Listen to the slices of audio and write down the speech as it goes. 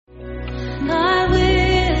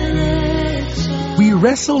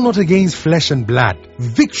wrestle not against flesh and blood.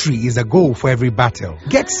 Victory is a goal for every battle.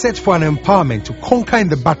 Get set for an empowerment to conquer in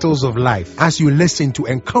the battles of life as you listen to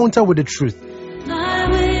Encounter with the Truth. I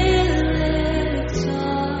will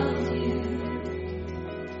exalt you.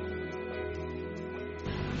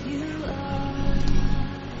 You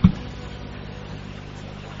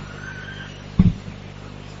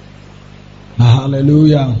are.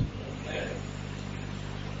 Hallelujah.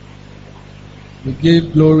 We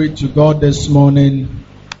give glory to God this morning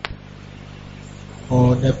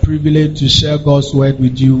for the privilege to share God's word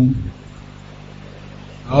with you.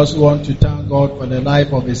 I also want to thank God for the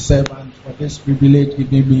life of His servant, for this privilege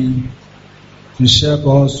given me to share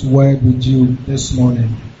God's word with you this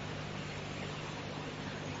morning.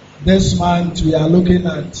 This month we are looking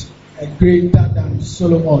at a greater than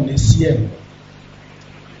Solomon this year.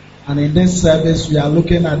 And in this service we are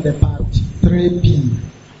looking at the part 3B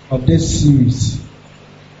of this series.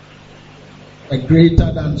 A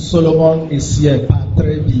greater than Solomon is here, part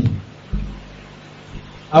 3B.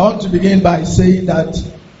 I want to begin by saying that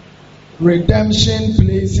redemption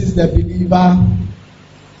places the believer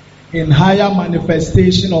in higher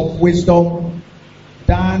manifestation of wisdom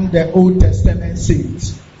than the Old Testament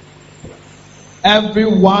saints.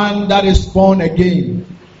 Everyone that is born again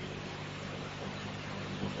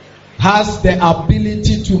has the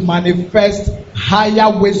ability to manifest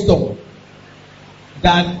higher wisdom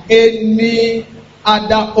than any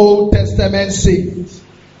other Old Testament saint.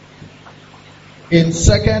 In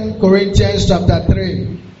 2 Corinthians chapter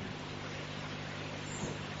 3,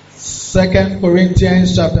 2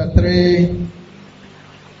 Corinthians chapter 3,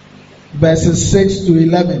 verses 6 to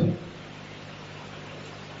 11,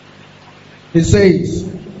 it says,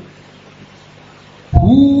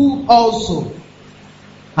 who also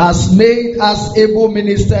has made us able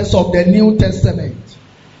ministers of the New Testament,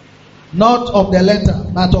 not of the letter,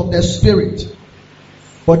 but of the Spirit.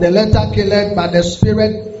 For the letter killeth, but the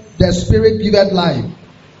Spirit giveth life.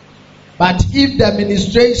 But if the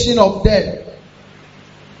ministration of death,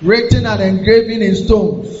 written and engraven in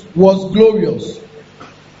stones, was glorious,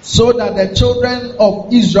 so that the children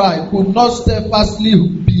of Israel could not steadfastly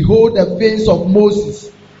behold the face of Moses,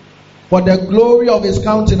 for the glory of his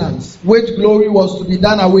countenance, which glory was to be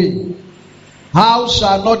done away, how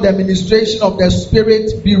shall not the ministration of the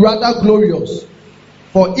Spirit be rather glorious?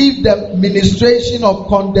 For if the ministration of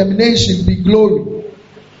condemnation be glory,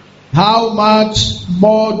 how much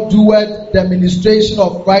more doeth the ministration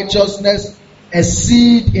of righteousness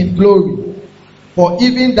exceed in glory? For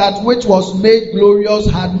even that which was made glorious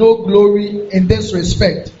had no glory in this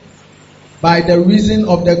respect, by the reason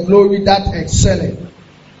of the glory that excelleth.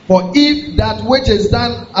 For if that which is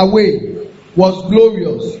done away was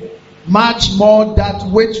glorious, much more that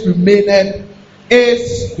which remaineth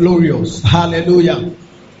is glorious. Hallelujah.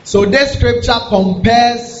 So this scripture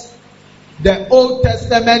compares the Old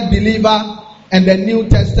Testament believer and the New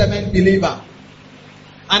Testament believer.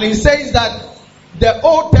 And it says that the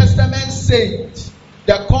Old Testament saints,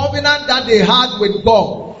 the covenant that they had with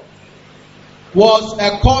God was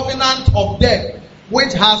a covenant of death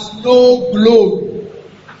which has no glory.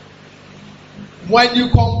 When you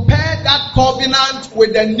compare that covenant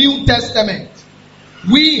with the New Testament,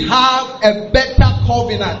 we have a better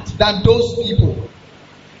covenant than those people.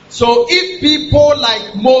 So if people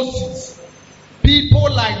like Moses, people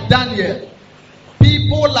like Daniel,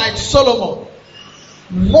 people like Solomon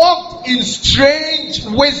walked in strange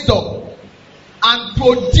wisdom and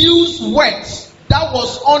produced works that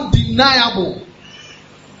was undeniable,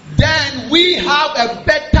 then we have a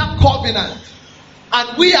better covenant.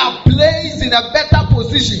 And we are placed in a better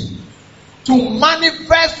position to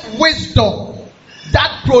manifest wisdom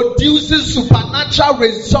that produces supernatural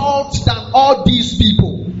results than all these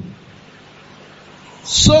people.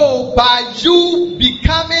 So by you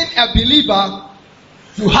becoming a believer,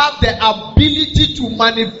 you have the ability to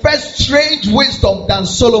manifest strange wisdom than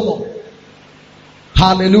Solomon.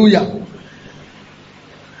 Hallelujah.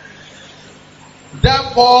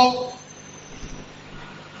 Therefore,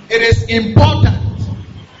 it is important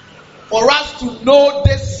for us to know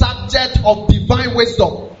this subject of divine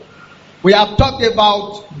wisdom. We have talked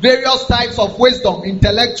about various types of wisdom: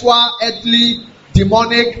 intellectual, earthly,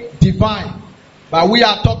 demonic, divine. But we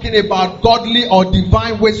are talking about godly or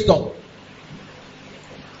divine wisdom.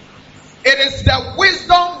 It is the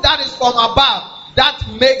wisdom that is from above that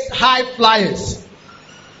makes high flyers.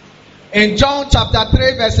 In John chapter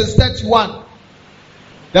 3 verses 31,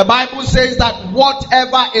 the Bible says that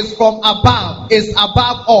whatever is from above is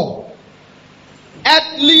above all.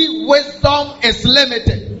 Earthly wisdom is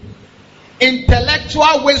limited.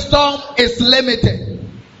 Intellectual wisdom is limited.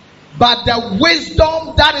 But the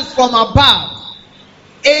wisdom that is from above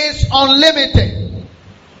is unlimited.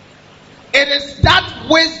 It is that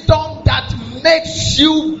wisdom that makes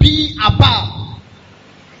you be above.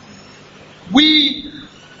 We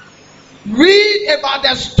read about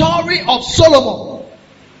the story of Solomon,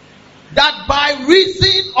 that by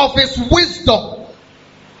reason of his wisdom,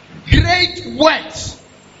 great works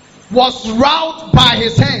was wrought by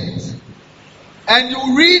his hands. And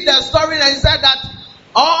you read the story and he said that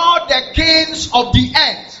all the kings of the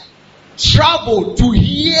earth traveled to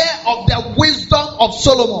hear of the wisdom of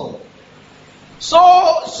Solomon. So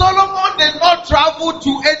Solomon did not travel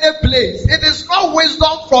to any place. It is not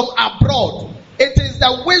wisdom from abroad. It is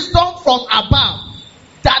the wisdom from above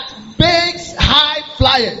that makes high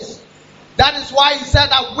flyers. That is why he said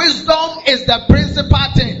that wisdom is the principal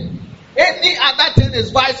thing. Any other thing is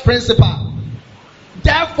vice principal.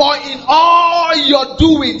 Therefore, in all your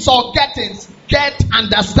doings or gettings, get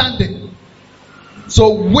understanding. So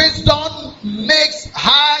wisdom makes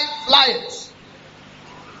high flyers.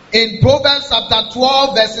 In Proverbs chapter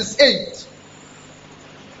 12 verses 8.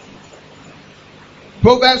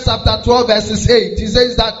 Proverbs chapter 12 verses 8. He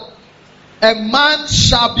says that a man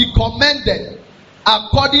shall be commended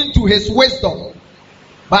according to his wisdom,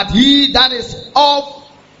 but he that is of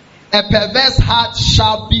a perverse heart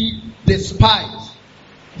shall be despised.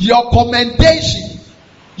 Your commendation,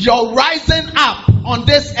 your rising up on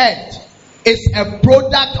this earth is a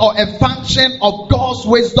product or a function of God's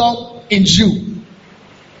wisdom in you.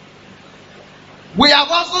 We have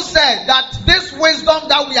also said that this wisdom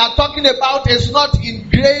that we are talking about is not in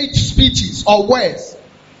great speeches or words,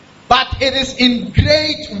 but it is in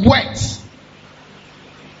great works.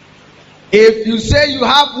 If you say you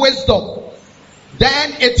have wisdom,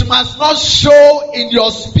 then it must not show in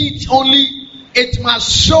your speech only, it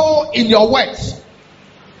must show in your works.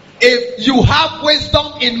 If you have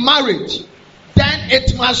wisdom in marriage, then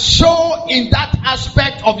it must show in that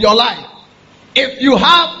aspect of your life. If you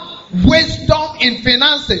have wisdom in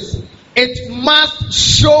finances, it must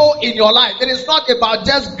show in your life. It is not about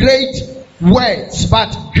just great words,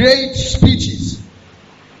 but great speeches.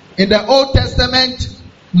 In the Old Testament,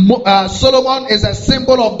 Solomon is a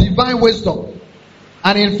symbol of divine wisdom.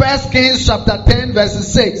 And in 1 Kings chapter 10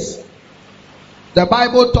 verses 6, the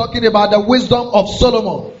Bible talking about the wisdom of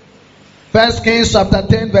Solomon. 1 Kings chapter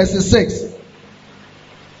 10 verses 6.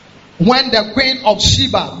 When the queen of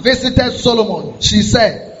Sheba visited Solomon, she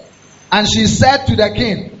said to the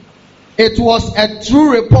king, it was a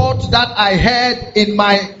true report that I heard in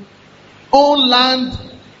my own land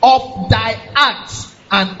of thy acts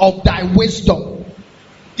and of thy wisdom.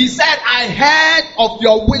 He said, I heard of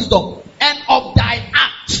your wisdom and of thy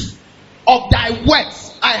acts, of thy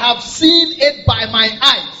works. I have seen it by my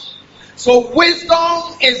eyes. So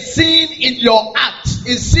wisdom is seen in your acts,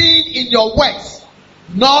 is seen in your works,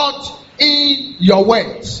 not in your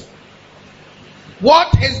words.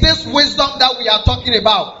 What is this wisdom that we are talking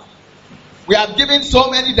about? We have given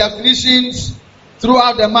so many definitions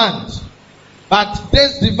throughout the month. But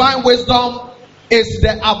this divine wisdom is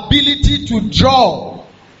the ability to draw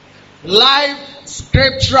life,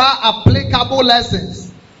 scriptural, applicable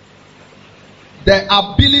lessons. The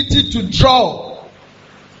ability to draw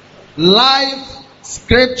life,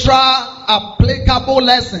 scriptural, applicable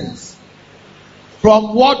lessons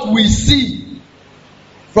from what we see,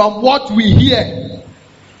 from what we hear,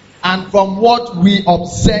 and from what we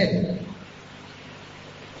observe.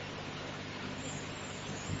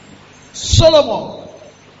 Solomon,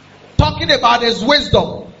 talking about his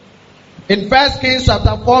wisdom, in 1 Kings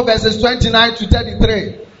chapter 4 verses 29 to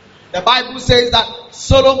 33, the Bible says that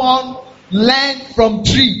Solomon learned from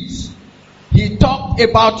trees. He talked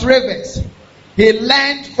about rivers. He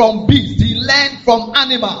learned from beasts. He learned from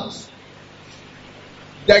animals.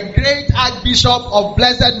 The great Archbishop of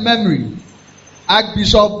blessed memory,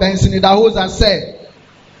 Archbishop Benson Idahosa, said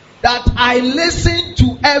that I listen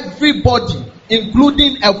to everybody,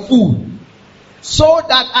 including a fool, so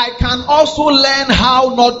that I can also learn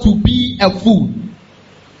how not to be a fool.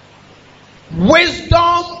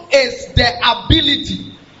 Wisdom is the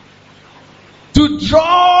ability to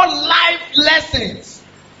draw life lessons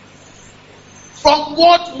from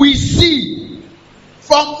what we see,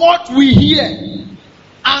 from what we hear,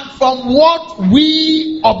 and from what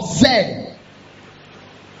we observe.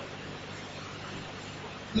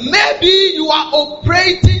 Maybe you are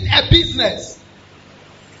operating a business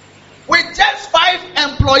with just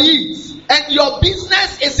 5 employees and your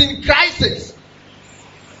business is in crisis.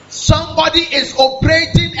 Somebody is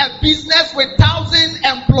operating a business with 1,000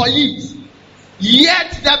 employees,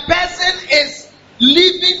 yet the person is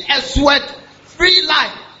living a sweat-free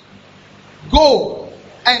life. Go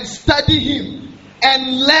and study him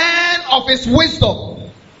and learn of his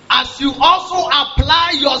wisdom as you also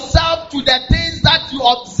apply yourself to the things that you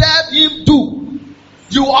observe him do,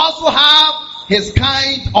 you also have his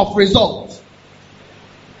kind of result.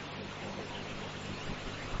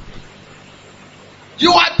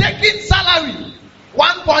 You are taking salary,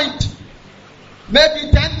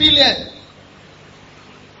 10 million.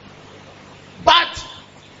 But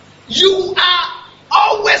you are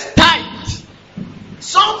always tight.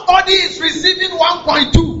 Somebody is receiving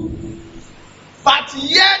 1.2, but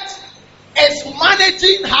yet is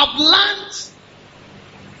managing, have learned,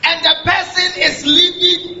 and the person is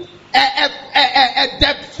living a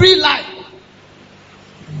debt-free life.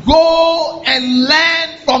 Go and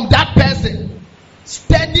learn from that person.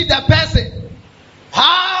 Study the person.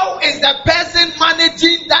 How is the person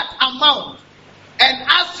managing that amount? And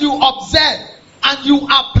as you observe and you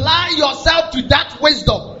apply yourself to that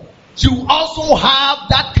wisdom, you also have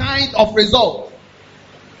that kind of result.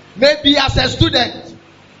 Maybe as a student,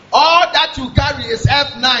 all that you carry is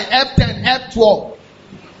F9, F10, F12.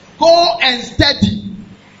 Go and study.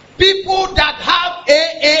 People that have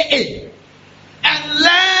AAA, and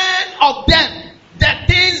learn of them the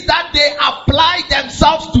things that they apply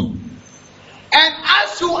themselves to. And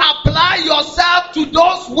as you apply yourself to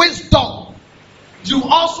those wisdom, you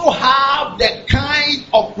also have the kind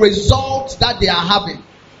of results that they are having.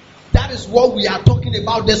 That is what we are talking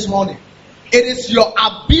about this morning. It is your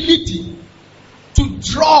ability to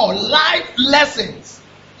draw life lessons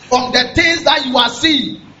from the things that you are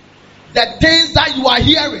seeing, the things that you are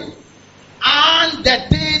hearing, and the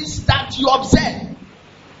things that you observe.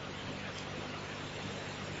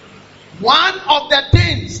 One of the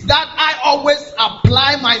things that I always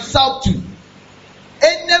apply myself to,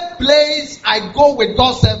 any place I go with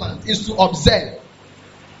God's servant, is to observe.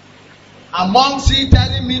 Amongst he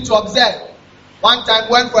telling me to observe. One time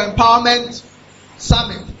went for empowerment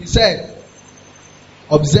summit. He said,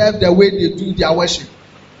 observe the way they do their worship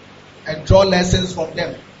and draw lessons from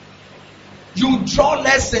them. You draw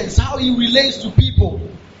lessons, how he relates to people,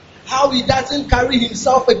 how he doesn't carry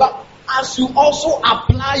himself about. As you also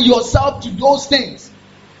apply yourself to those things,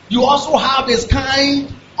 you also have this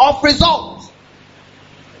kind of results.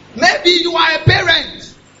 Maybe you are a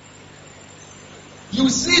parent. You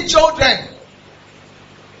see children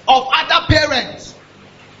of other parents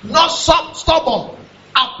not stubborn,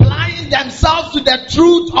 applying themselves to the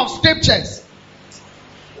truth of scriptures.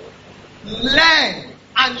 Learn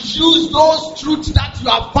and use those truths that you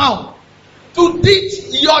have found to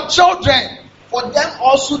teach your children, for them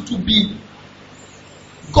also to be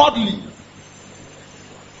godly.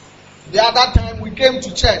 The other time we came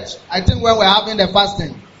to church, I think when we were having the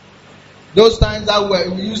fasting, those times that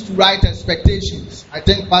we used to write expectations, I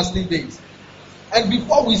think fasting days. And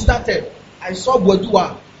before we started, I saw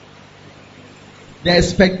Bodua. The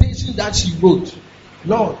expectation that she wrote,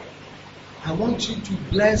 Lord, I want you to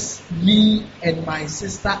bless me and my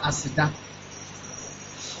sister Asida.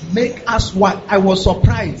 Make us one. I was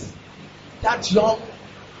surprised that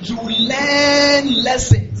you learn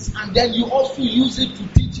lessons and then you also use it to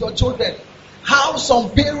teach your children. How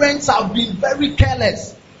some parents have been very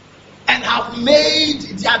careless and have made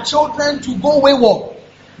their children to go wayward.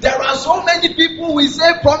 There are so many people, we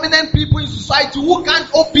say prominent people in society, who can't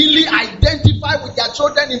openly identify with their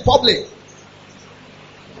children in public.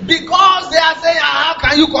 Because they are saying, how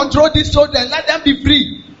can you control these children? Let them be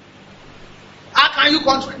free. How can you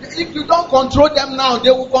control? If you don't control them now, they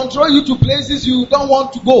will control you to places you don't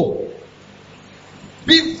want to go.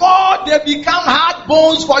 Before they become hard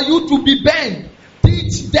bones for you to be bent,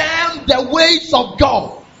 teach them the ways of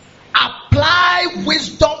God. Apply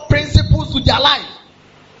wisdom principles to their life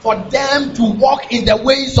for them to walk in the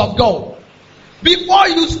ways of God. Before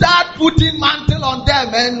you start putting mantle on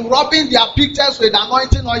them and rubbing their pictures with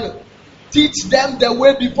anointing oil, teach them the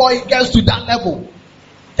way before it gets to that level.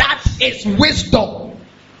 That is wisdom.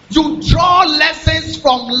 You draw lessons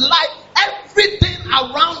from life. Everything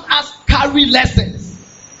around us carry lessons.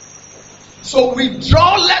 So we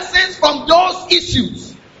draw lessons from those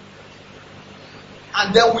issues.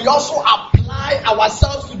 And then we also apply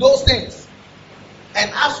ourselves to those things. And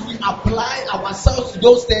as we apply ourselves to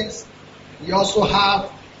those things, we also have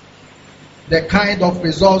the kind of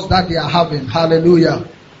results that they are having. Hallelujah.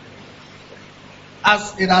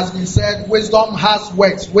 As it has been said, wisdom has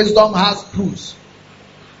works. Wisdom has proofs.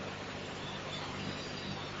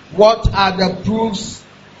 What are the proofs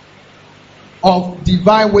of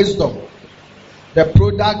divine wisdom? The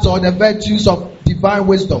products or the virtues of divine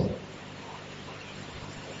wisdom.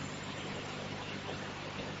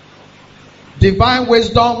 Divine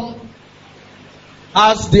wisdom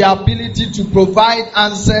has the ability to provide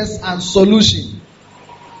answers and solutions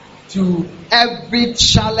to every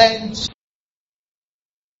challenge.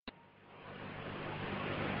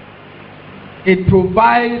 It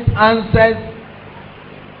provides answers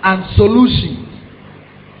and solutions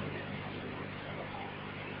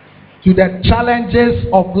to the challenges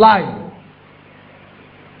of life.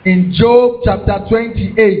 In Job chapter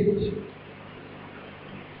 28,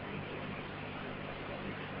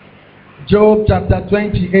 Job chapter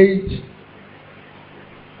 28,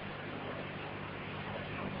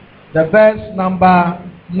 the verse number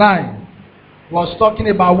 9 was talking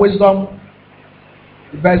about wisdom.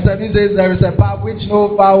 Verse 7 says, there is a path which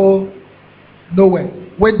no fowl knoweth,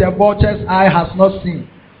 which the vulture's eye has not seen.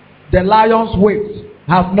 The lion's wings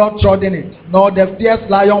have not trodden it, nor the fierce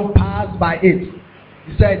lion passed by it.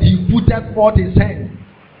 He said, he putteth forth his hand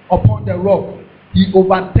upon the rock. He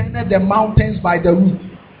overturned the mountains by the root.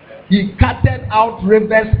 He cutteth out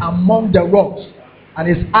rivers among the rocks, and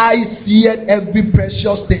his eyes seeth every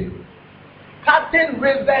precious thing. Cutting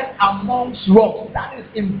rivers amongst rocks, that is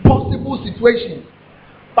impossible situation.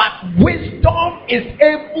 But wisdom is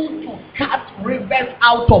able to cut rivers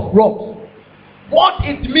out of rocks. What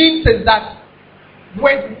it means is that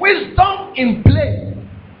with wisdom in place,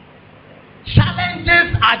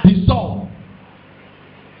 challenges are dissolved.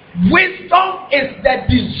 Wisdom is the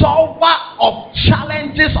dissolver of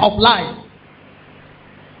challenges of life.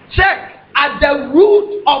 Check, at the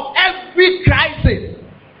root of every crisis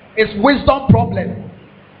is wisdom problem.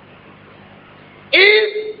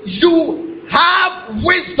 If you have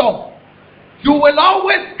wisdom, you will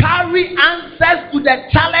always carry answers to the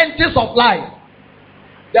challenges of life.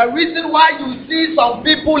 The reason why you see some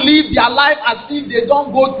people live their life as if they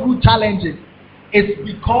don't go through challenges is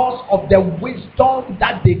because of the wisdom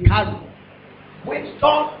that they carry.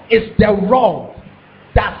 Wisdom is the rod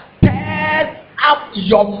that stirs up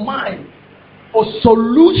your mind for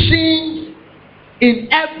solutions in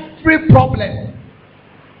every problem.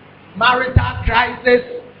 Marital crisis,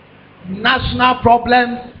 national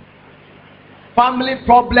problems, family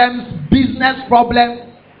problems, business problems.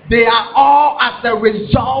 They are all as a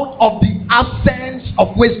result of the absence of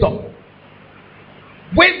wisdom.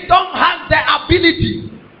 Wisdom has the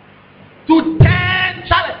ability to turn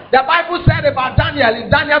challenge. The Bible said about Daniel in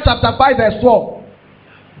Daniel chapter 5 verse 12.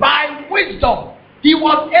 By wisdom, he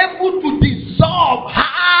was able to dissolve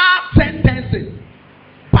hard sentences.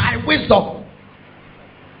 By wisdom.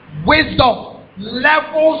 Wisdom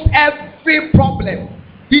levels every problem.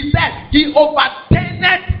 He said he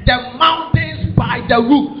overturned the mountains by the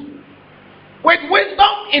root. With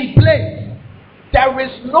wisdom in place, there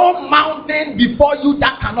is no mountain before you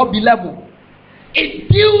that cannot be leveled. It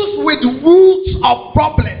deals with roots of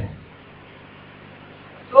problems.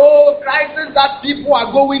 So crises that people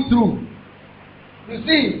are going through. You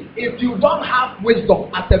see, if you don't have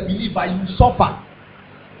wisdom as a believer, you suffer.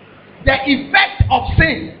 The effect of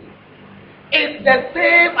sin is the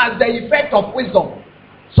same as the effect of wisdom.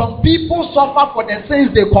 Some people suffer for the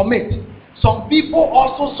sins they commit. Some people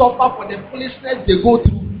also suffer for the foolishness they go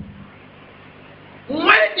through.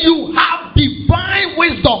 When you have divine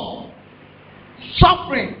wisdom,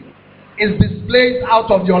 suffering is displayed out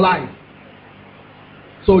of your life.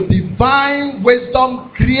 So divine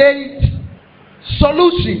wisdom creates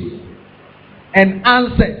solutions and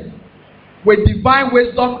answers. With divine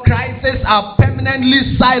wisdom, crises are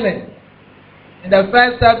permanently silent. In the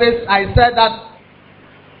first service, I said that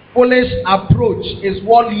foolish approach is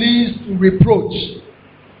what leads to reproach.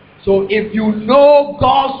 So if you know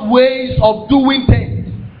God's ways of doing things,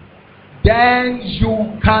 then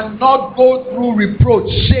you cannot go through reproach,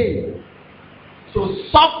 shame. So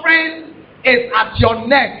suffering is at your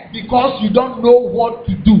neck because you don't know what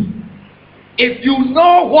to do. If you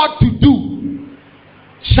know what to do,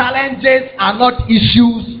 challenges are not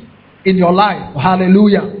issues in your life.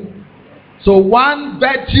 Hallelujah. So one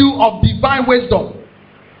virtue of divine wisdom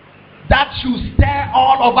that should stir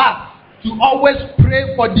all of us to always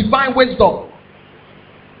pray for divine wisdom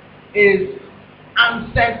is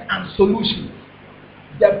answers and solutions.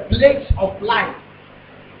 The plagues of life.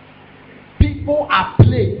 People are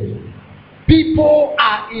plagued. People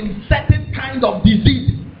are in certain kind of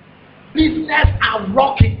disease. Business are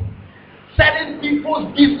rocking. Certain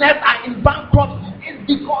people's business are in bankruptcy. It's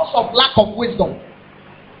because of lack of wisdom.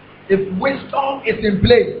 If wisdom is in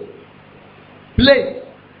place, plagues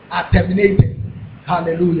are terminated.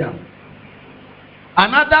 Hallelujah.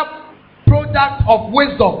 Another product of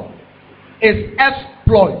wisdom is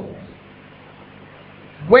exploit.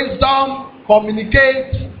 Wisdom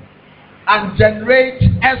communicates and generates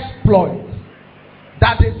exploit.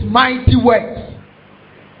 That is mighty works.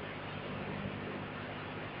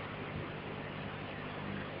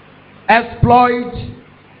 Exploit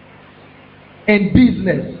in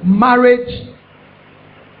business, marriage,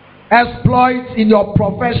 exploits in your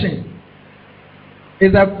profession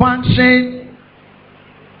is a function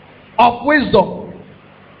of wisdom.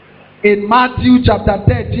 In Matthew chapter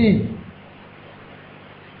 13,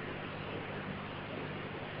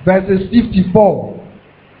 verses 54.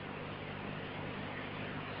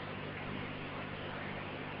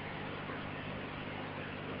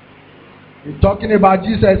 We're talking about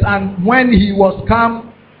Jesus, and when he was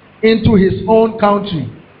come into his own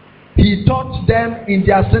country, he taught them in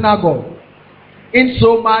their synagogue,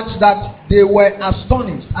 insomuch that they were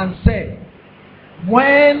astonished and said,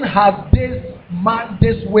 when has this man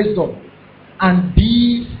this wisdom and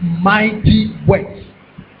these mighty works?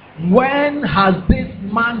 When has this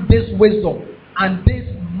man this wisdom and this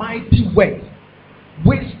mighty works?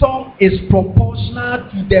 Wisdom is proportional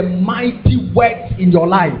to the mighty works in your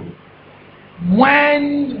life.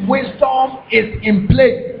 When wisdom is in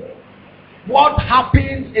place, what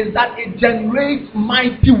happens is that it generates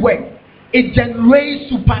mighty work. It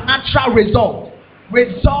generates supernatural results.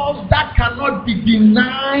 Results that cannot be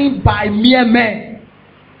denied by mere men.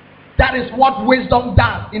 That is what wisdom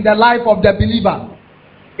does in the life of the believer.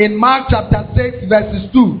 In Mark chapter 6 verses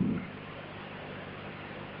 2.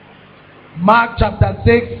 Mark chapter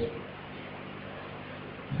 6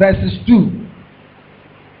 verses 2.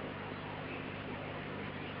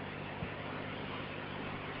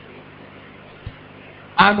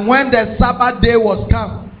 And when the Sabbath day was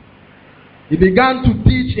come, he began to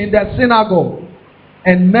teach in the synagogue,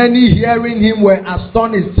 and many hearing him were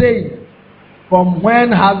astonished, saying, from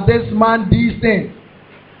when has this man these things?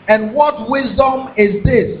 And what wisdom is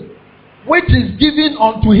this, which is given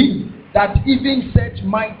unto him, that even such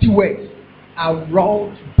mighty works are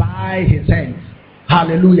wrought by his hands?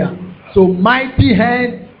 Hallelujah. So mighty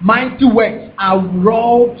hands, mighty works are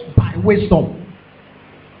wrought by wisdom.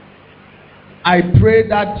 I pray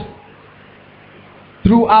that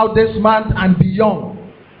throughout this month and beyond,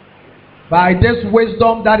 by this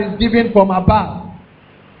wisdom that is given from above,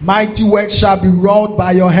 mighty works shall be wrought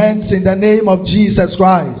by your hands in the name of Jesus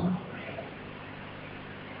Christ.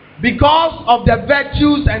 Because of the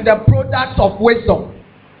virtues and the products of wisdom,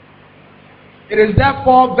 it is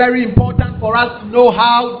therefore very important for us to know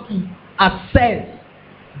how to access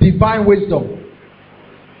divine wisdom.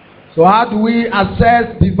 So how do we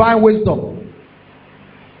access divine wisdom?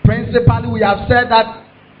 Principally, we have said that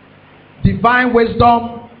divine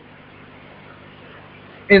wisdom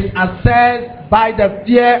is accessed by the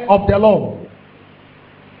fear of the Lord.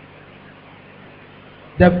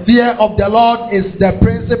 The fear of the Lord is the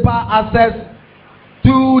principal access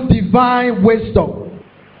to divine wisdom.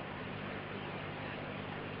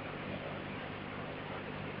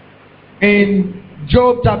 In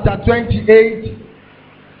Job chapter 28,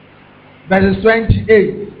 verses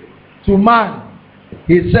 28, to man,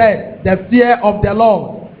 he said, the fear of the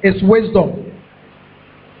Lord is wisdom.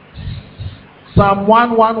 Psalm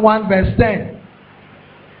 111 verse 10.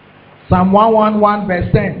 Psalm 111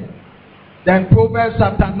 verse 10. Then Proverbs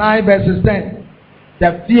chapter 9 verses 10.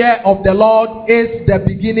 The fear of the Lord is the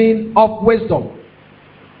beginning of wisdom.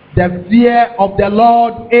 The fear of the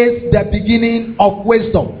Lord is the beginning of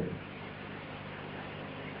wisdom.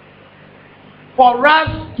 For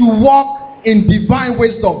us to walk in divine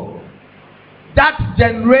wisdom, that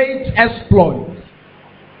generates exploits,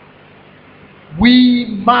 we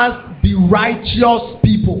must be righteous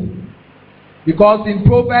people. Because in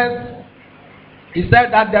Proverbs, he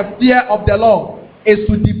said that the fear of the Lord is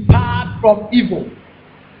to depart from evil.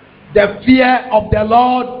 The fear of the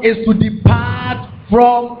Lord is to depart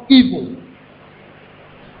from evil.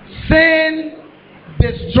 Sin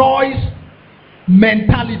destroys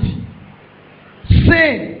mentality.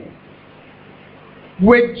 Sin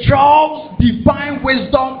withdraws divine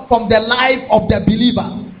wisdom from the life of the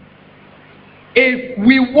believer. If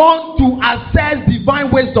we want to access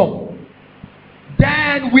divine wisdom,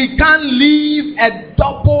 then we can't live a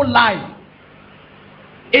double life.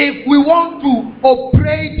 If we want to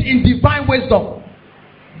operate in divine wisdom,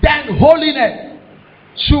 then holiness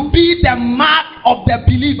should be the mark of the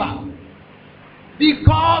believer.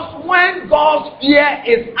 Because when God's fear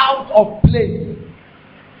is out of place,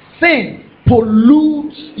 sin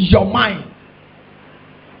pollutes your mind.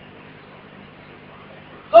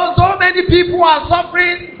 So many people are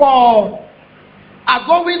suffering are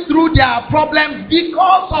going through their problems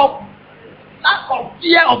because of lack of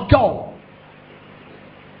fear of God.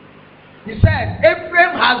 He said,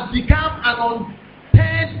 Ephraim has become an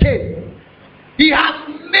unturned case. He has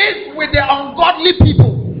mixed with the ungodly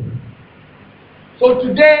people. So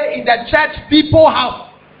today in the church, people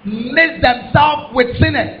have mixed themselves with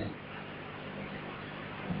sinners.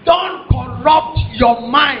 Don't corrupt corrupt your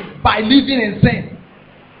mind by living in sin.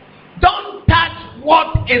 Don't touch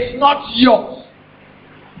what is not yours.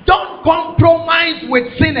 Don't compromise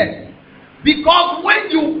with sinners. Because when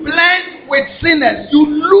you blend with sinners, you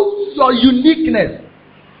lose your uniqueness.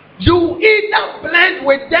 You either blend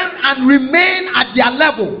with them and remain at their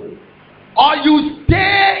level, or you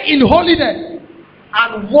stay in holiness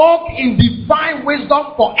and walk in divine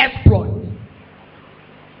wisdom for exploit.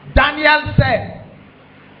 Daniel said,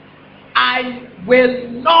 I will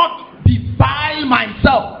not defile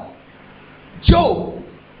myself. Job,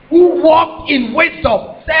 who walked in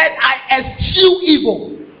wisdom, said, I eschew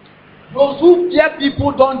evil. Those who fear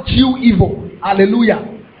people don't chew evil.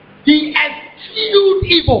 Hallelujah. He eschewed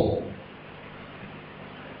evil.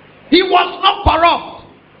 He was not corrupt.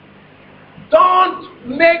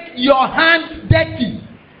 Don't make your hands dirty.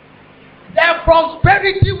 The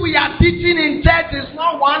prosperity we are teaching in church is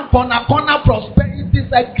not one corner prosperity,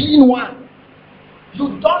 it's a clean one.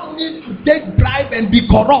 You don't need to take bribe and be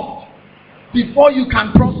corrupt before you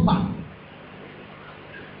can prosper.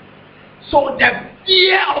 So the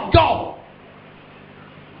fear of God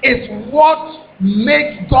is what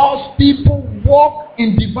makes God's people walk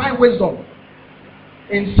in divine wisdom.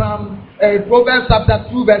 In Proverbs chapter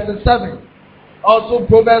 2 verse 7. Also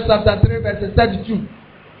Proverbs chapter 3 verse 32.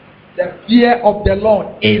 The fear of the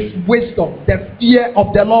Lord is wisdom. The fear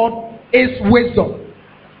of the Lord is wisdom.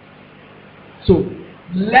 So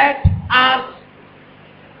let us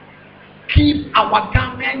keep our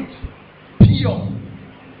garments pure.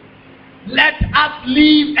 Let us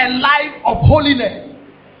live a life of holiness.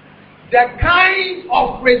 The kind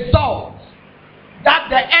of results that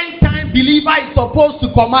the end time believer is supposed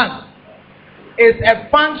to command is a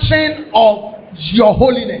function of your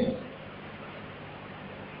holiness.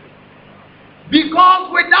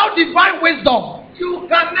 Because without divine wisdom, you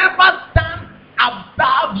can never stand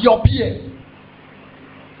above your peers.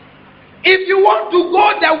 If you want to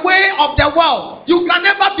go the way of the world, you can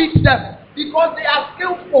never beat them because they are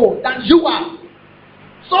skillful than you are.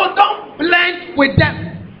 So don't blend with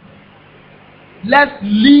them. Let's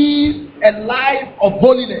live a life of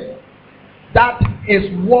holiness. That is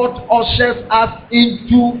what ushers us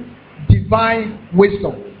into divine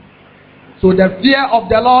wisdom. So the fear of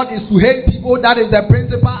the Lord is to hate people. That is the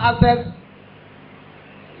principal access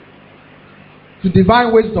to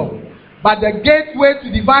divine wisdom. But the gateway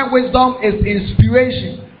to divine wisdom is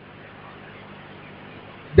inspiration.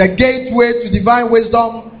 The gateway to divine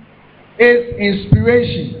wisdom is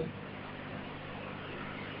inspiration.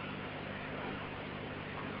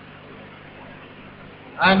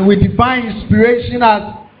 And we define inspiration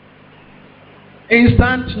as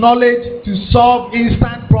instant knowledge to solve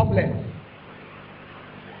instant problems.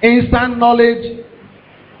 Instant knowledge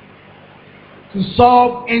to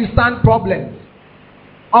solve instant problems.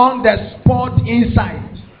 On the spot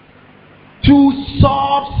insight to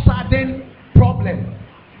solve sudden problems.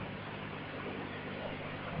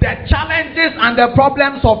 The challenges and the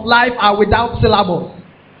problems of life are without syllabus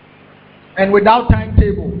and without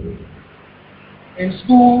timetable. In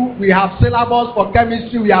school, we have syllabus for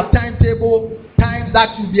chemistry, we have timetable, times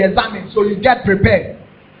that should be examined, so you get prepared.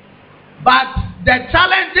 But the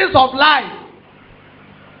challenges of life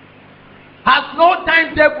has no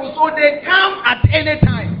timetable, so they come at any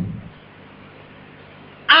time.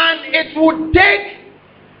 And it would take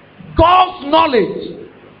God's knowledge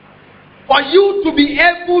for you to be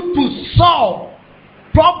able to solve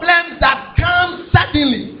problems that come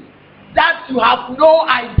suddenly, that you have no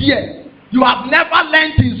idea. You have never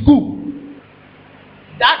learned in school.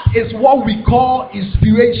 That is what we call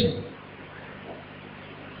inspiration.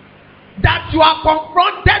 That you are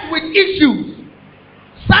confronted with issues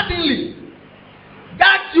suddenly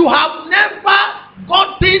that you have never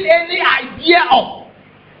gotten any idea of.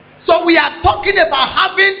 So we are talking about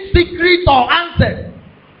having secrets or answers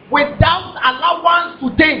without allowance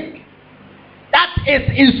to think. That is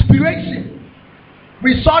inspiration.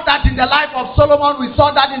 We saw that in the life of Solomon. We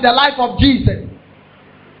saw that in the life of Jesus.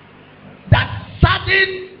 That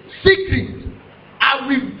certain secrets are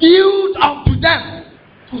revealed unto them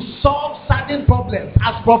to solve certain problems.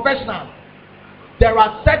 As professionals, there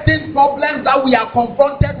are certain problems that we are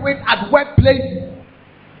confronted with at workplaces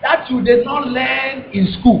that you did not learn in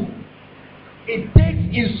school. It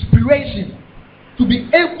takes inspiration to be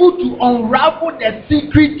able to unravel the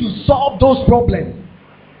secret to solve those problems.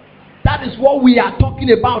 That is what we are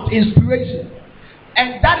talking about, inspiration.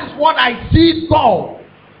 And that is what I see God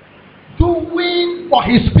doing for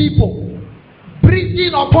his people,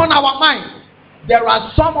 breathing upon our minds. There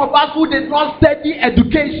are some of us who did not study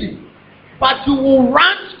education, but you will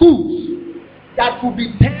run schools that will be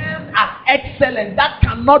termed as excellent, that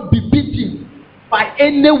cannot be beaten by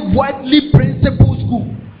any worldly principle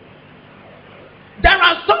school. There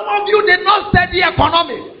are some of you did not study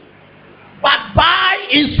economics, but by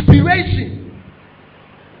inspiration,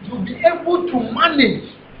 you'll be able to manage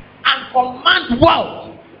and command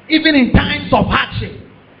wealth even in times of hardship.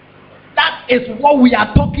 That is what we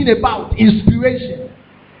are talking about, inspiration.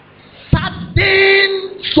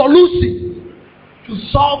 Certain solutions to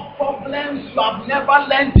solve problems you have never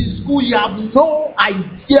learned in school, you have no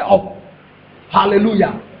idea of.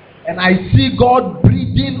 Hallelujah. And I see God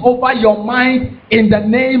breathing over your mind in the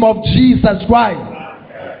name of Jesus Christ.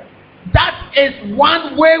 That is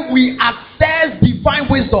one way we access divine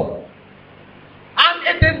wisdom. And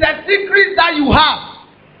it is the secret that you have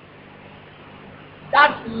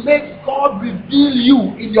that makes God reveal you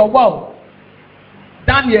in your world.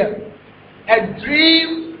 Daniel, a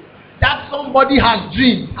dream that somebody has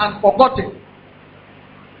dreamed and forgotten.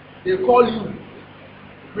 They call you.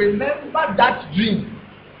 Remember that dream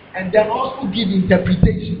and then also give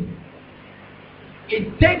interpretation.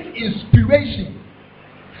 It takes inspiration,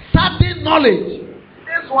 certain knowledge.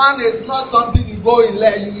 This one is not something you go and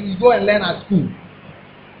learn at school.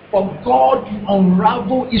 For God to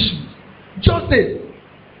unravel issues. Joseph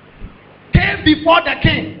came before the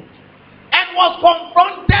king and was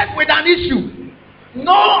confronted with an issue.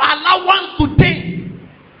 No allowance to think.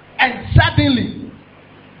 And suddenly,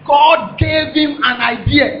 God gave him an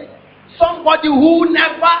idea. Somebody who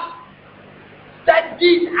never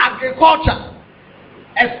studied agriculture,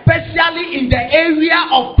 especially in the area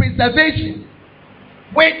of preservation,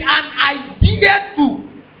 with an idea to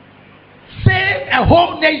save a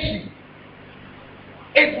whole nation.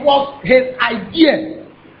 It was his idea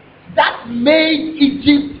that made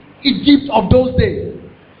Egypt of those days.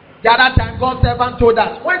 The other time God's servant told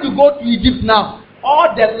us, when you go to Egypt now,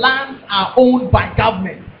 all the lands are owned by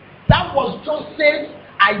government. That was Joseph's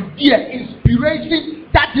idea, inspiration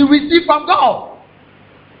that he received from God.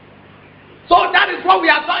 So that is what we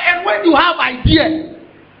are talking. And when you have ideas,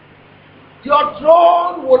 your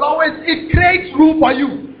throne will always, it creates room for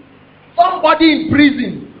you. Somebody in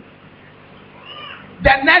prison,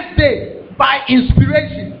 the next day, by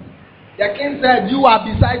inspiration, the king said, you are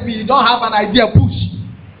beside me, you don't have an idea, push.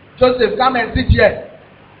 Joseph, come and sit here.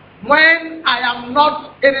 When I am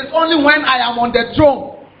not, it is only when I am on the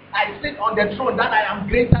throne, I sit on the throne, that I am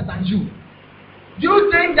greater than you. Do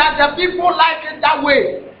you think that the people like it that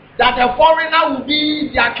way? That a foreigner will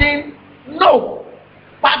be their king? No.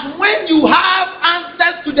 But when you have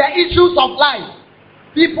answers to the issues of life,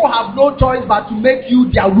 people have no choice but to make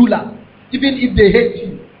you their ruler, even if they hate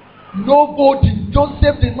you. No voting.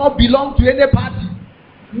 Joseph did not belong to any party.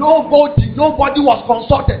 No voting. Nobody was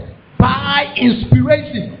consulted. By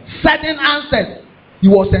inspiration, certain answers, he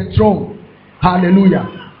was enthroned.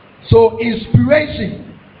 Hallelujah. So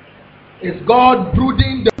inspiration is God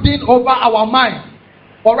brooding over our mind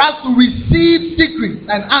for us to receive secrets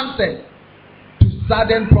and answers to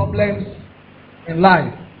certain problems in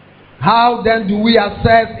life. How then do we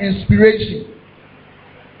assess inspiration?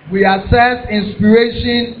 We assess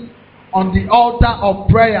inspiration on the altar of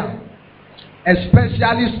prayer,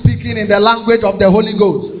 especially speaking in the language of the Holy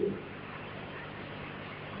Ghost.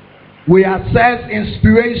 We assess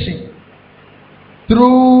inspiration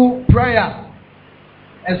through prayer,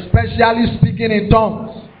 especially speaking in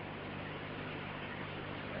tongues.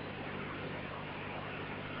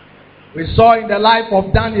 We saw in the life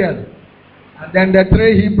of Daniel and then the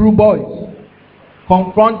 3 Hebrew boys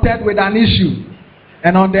confronted with an issue,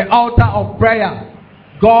 and on the altar of prayer,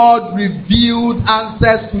 God revealed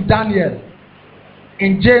answers to Daniel.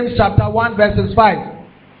 In James chapter 1 verses 5,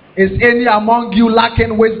 is any among you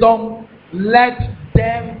lacking wisdom? Let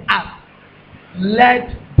them ask. Let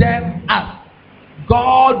them ask.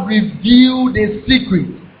 God revealed a secret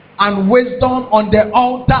and wisdom on the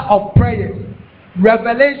altar of prayer.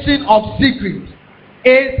 Revelation of secret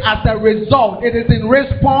is as a result, it is in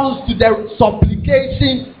response to the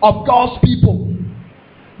supplication of God's people.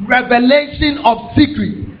 Revelation of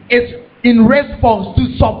secret is in response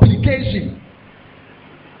to supplication.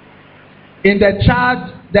 In the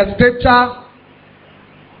chart, the scripture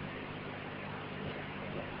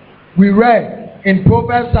we read in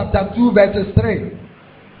Proverbs chapter 2 verses 3.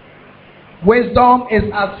 Wisdom is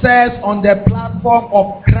assessed on the platform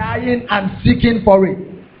of crying and seeking for it.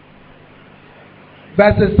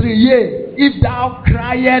 Verses 3, yea, if thou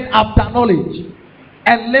criest after knowledge,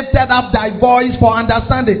 and lifted up thy voice for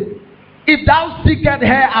understanding, if thou seekest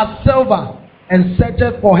her as silver, and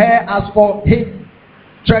searchest for her as for hid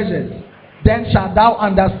treasures, then shalt thou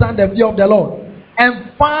understand the fear of the Lord,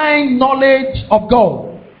 and find knowledge of God.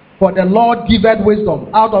 For the Lord giveth wisdom,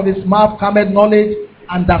 out of his mouth cometh knowledge,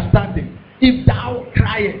 understanding. if thou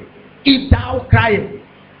criest, if thou criest,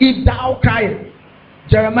 if thou criest.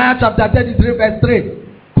 Jeremiah chapter 33 verse 3.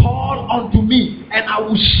 Call unto me, and I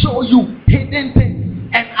will show you hidden things,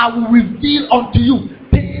 and I will reveal unto you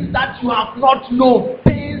things that you have not known,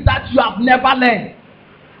 things that you have never learned.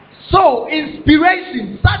 So,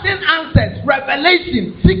 inspiration, sudden answers,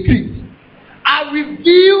 revelation, secrets are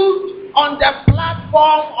revealed on the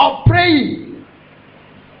platform of praying,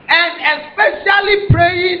 and especially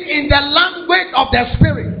praying in the language of the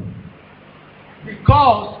Spirit.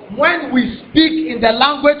 Because when we speak in the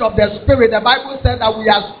language of the Spirit, the Bible says that we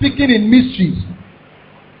are speaking in mysteries.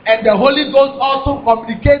 And the Holy Ghost also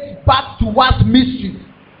communicates back to us mysteries.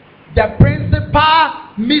 The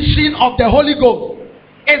principal mission of the Holy Ghost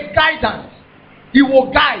is guidance. He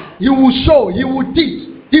will guide, He will show, He will teach,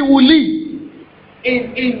 He will lead.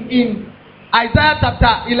 In Isaiah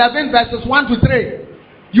chapter 11 verses 1 to 3,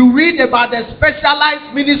 you read about the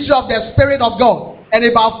specialized ministry of the Spirit of God. And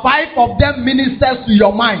about 5 of them ministers to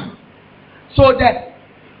your mind. So the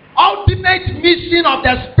ultimate mission of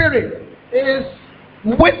the Spirit is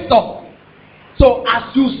wisdom. So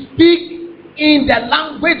as you speak in the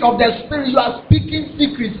language of the Spirit, you are speaking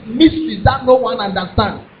secrets, mysteries that no one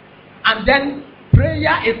understands. And then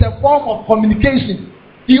prayer is a form of communication.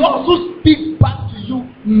 He also speaks back to you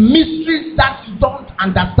mysteries that you don't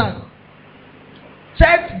understand.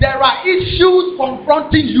 Church, there are issues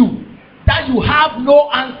confronting you that you have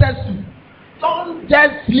no answers to. Don't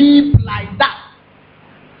just sleep like that.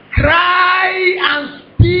 Cry and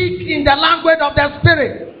speak in the language of the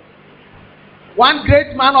Spirit. One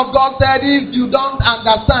great man of God said, if you don't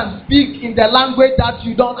understand, speak in the language that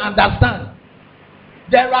you don't understand.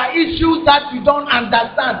 There are issues that you don't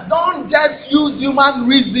understand. Don't just use human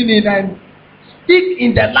reasoning and speak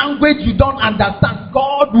in the language you don't understand.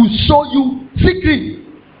 God will show you secrets.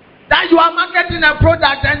 That you are marketing a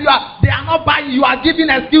product and they are not buying, you are giving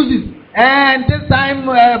excuses. And this time,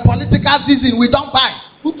 political season, we don't buy.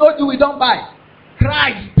 Who told you we don't buy?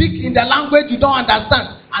 Cry, speak in the language you don't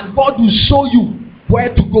understand, and God will show you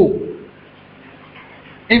where to go.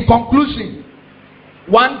 In conclusion,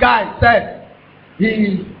 one guy said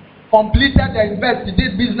he completed the university,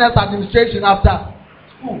 did business administration after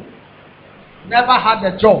school, never had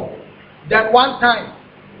a job. Then one time,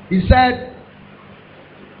 he said,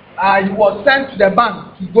 he was sent to the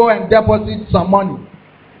bank to go and deposit some money.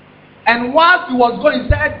 And whilst he was going, he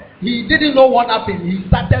said he didn't know what happened. He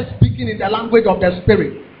started speaking in the language of the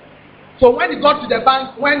Spirit. So when he got to the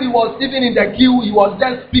bank, when he was even in the queue, he was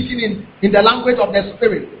just speaking in the language of the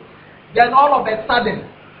Spirit. Then all of a sudden,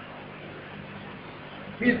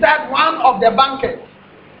 he said one of the bankers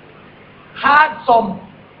had some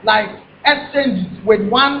exchanges with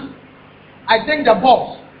one, I think the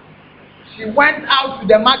boss. She went out to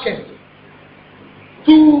the market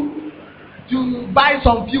to buy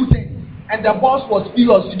some few things, and the boss was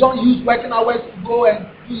furious. You don't use working hours to go and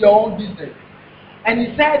do your own business. And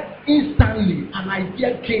he said instantly an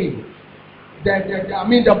idea came.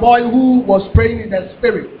 The boy who was praying in the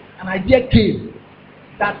Spirit, an idea came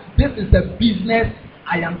that this is the business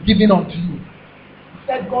I am giving unto you. He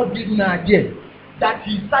said God gave him an idea that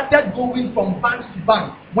he started going from bank to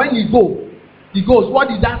bank. When he goes, what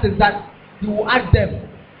he does is that he will ask them,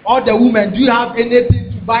 all the women, do you have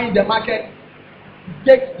anything to buy in the market? He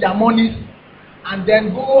takes their monies and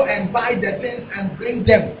then go and buy the things and bring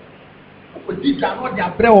them. He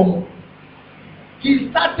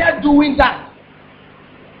started doing that.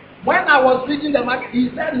 When I was reading the market, he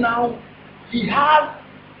said now he has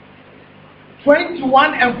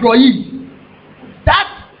 21 employees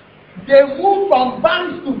that they move from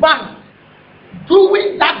bank to bank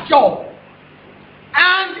doing that job.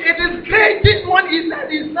 And it is creating one. He said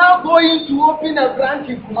he's now going to open a branch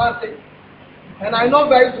in Kumasi. And I know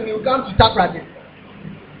very soon he'll come to Takrade.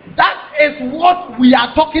 That is what we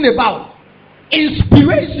are talking about.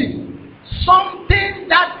 Inspiration. Something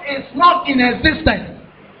that is not in existence.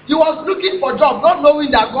 He was looking for a job, not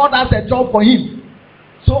knowing that God has a job for him.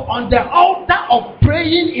 So on the altar of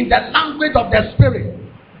praying in the language of the Spirit,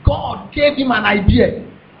 God gave him an idea.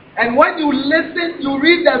 And when you listen, you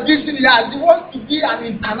read the vision he has. He wants to be an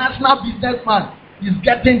international businessman. He's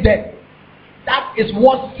getting there. That is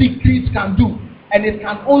what secrets can do. And it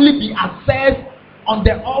can only be accessed on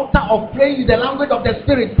the altar of praying in the language of the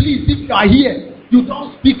Spirit. Please, if you are here, you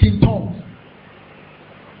don't speak in tongues.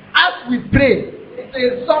 As we pray, it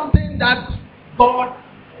is something that God,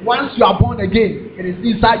 once you are born again, it is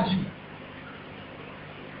inside you.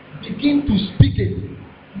 Begin to speak it.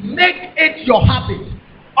 Make it your habit.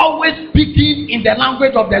 Always speaking in the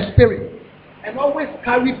language of the Spirit. And always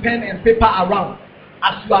carry pen and paper around.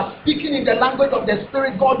 As you are speaking in the language of the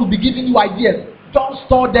Spirit, God will be giving you ideas. Don't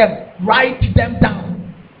store them. Write them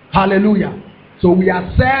down. Hallelujah. So we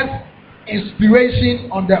assess inspiration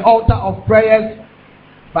on the altar of prayers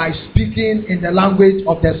by speaking in the language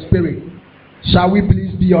of the Spirit. Shall we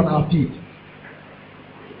please be on our feet?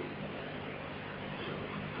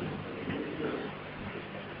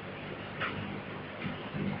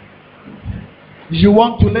 You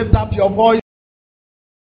want to lift up your voice?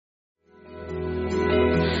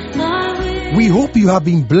 We hope you have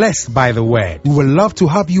been blessed by the word. We would love to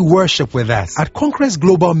have you worship with us at Conquerors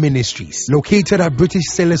Global Ministries, located at British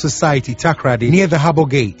Sailor Society, Takrady, near the Harbour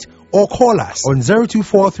Gate. Or call us on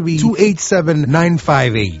 0243 287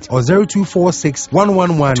 958 or 0246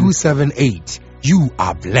 111 278. You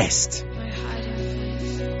are blessed.